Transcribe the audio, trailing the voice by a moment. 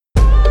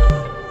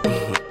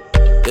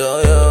Yeah,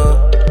 yeah,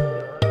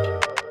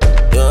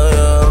 yeah,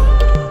 yeah,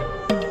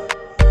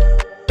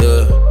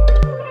 yeah,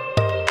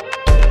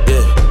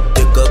 yeah.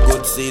 Take a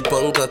good seat,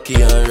 punk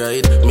cocky and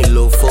ride. Me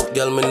love fuck,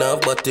 girl, me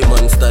nav body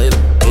man style.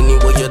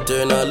 Anyway you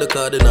turn all the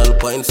cardinal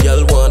points,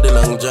 y'all want the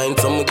long giant,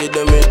 so me give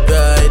them it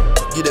right.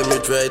 Give them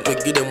it right, me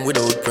give them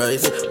without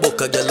price. Book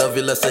a girl a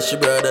villa, say she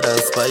brother than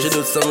spice. She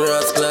do some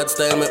rascal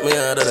style, make me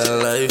harder than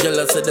life. Girl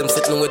I said them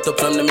sitting with up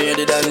from the made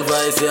it and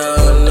vice, yeah.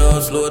 One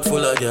house load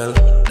full of girl.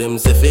 Them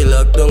say feel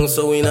locked down,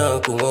 so we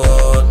not come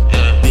out.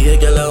 Be a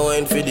girl a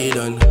wine for the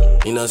done.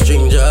 In a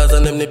string jars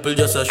and them nipple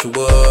just a shoe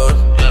out.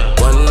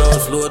 One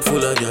house load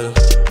full of girl.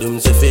 Them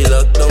say feel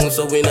locked down,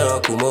 so we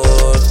not come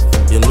out.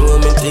 You know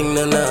me thing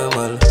no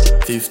normal.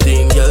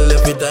 15 girl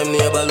every time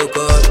neighbor look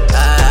out.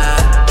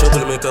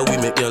 Troublemaker, we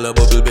make y'all a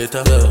bubble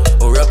better.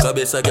 Yeah. Or rock a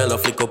bass, a girl a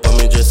flick up on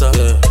me dresser.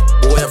 Yeah.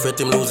 Boy, I fret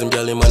him lose him,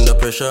 girl him under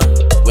pressure.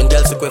 When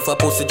girl sick with a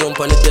pussy jump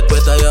and it get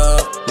wetter,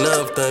 yeah.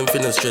 Enough time for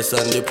no stress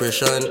and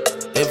depression.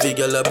 Every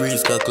girl a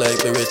breeze cock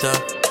like Beretta.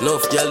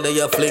 Enough girl they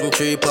a fling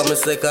 3 per me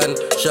second.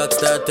 Shock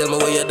start tell me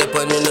where you dep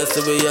and you know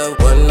see we have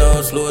one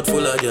house load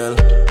full of girl.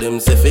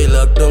 Them say feel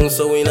locked down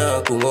so we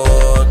not come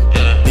out.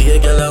 Be a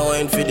girl a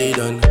wine for the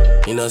done.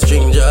 In a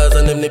string jars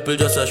and them nipple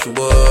just a shoe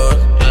out.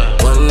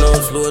 One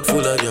house load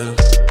full of girl.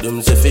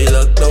 Them say feel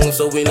locked down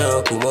so we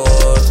not come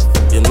out.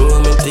 You know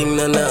me thing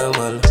no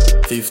normal.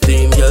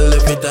 15 girl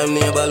every time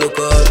neighbor look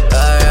out.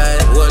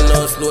 Alright, one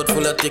house load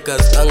full of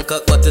tickers.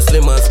 Hancock but the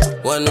slimmers.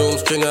 One room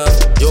string up.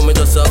 Yo me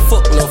just a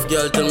fuck enough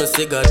girl tell me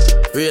cigar.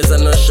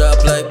 Razor no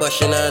sharp like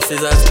bashing her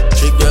scissors.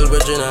 3 girl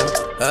original.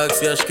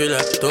 Ask your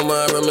skrilla.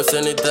 Tomorrow me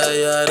send it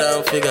tired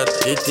and figure.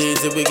 It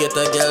easy we get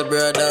a girl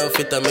broad and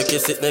fit. I make you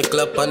sit and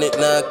clap on it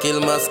now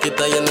kill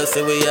mosquito. You know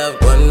say we have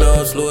one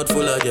house load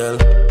full of girl.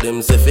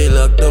 Them say feel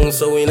locked down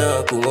so we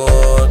not come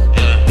out.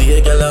 Be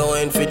a girl a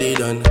wine for the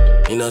done.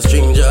 In a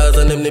string jars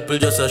and them nipple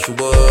just a shoe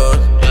out.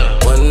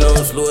 One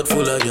house load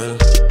full of girl.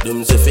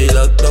 Them say feel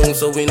locked down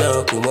so we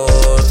not come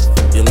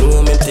out. You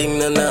know me thing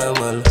no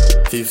normal.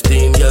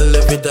 15 girl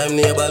every time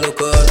neighbor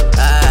look out.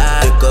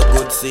 Take a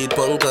good seat,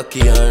 punk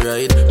cocky and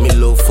ride. Me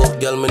love fuck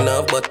girl, me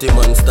nav body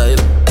man style.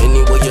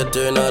 Anyway you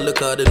turn all the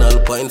cardinal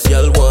points,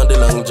 y'all want the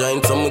long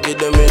giant, so me give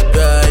them it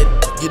right.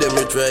 Give them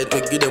it right,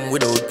 me give them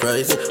without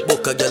price.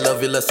 Book a girl a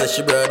villa, say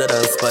she brother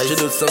than spice. She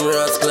do some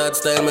rascal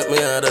style, make me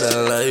harder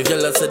than life.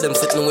 Girl I said them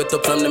sitting with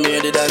up from the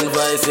made it and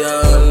vice,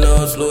 yeah. One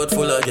house load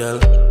full of girl.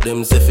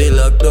 Them say feel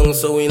locked down,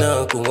 so we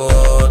not come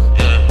out.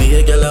 Be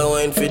a girl a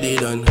wine for the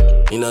done.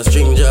 In a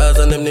string jars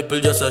and them nipple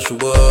just a shoe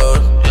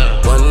out.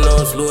 One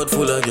house load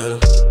full of girl.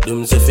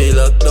 Them say feel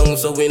locked down,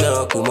 so we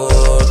not come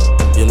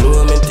out. You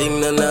know me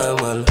thing no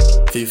normal.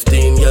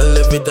 15 girl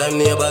every time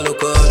neighbor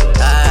look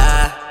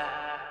out.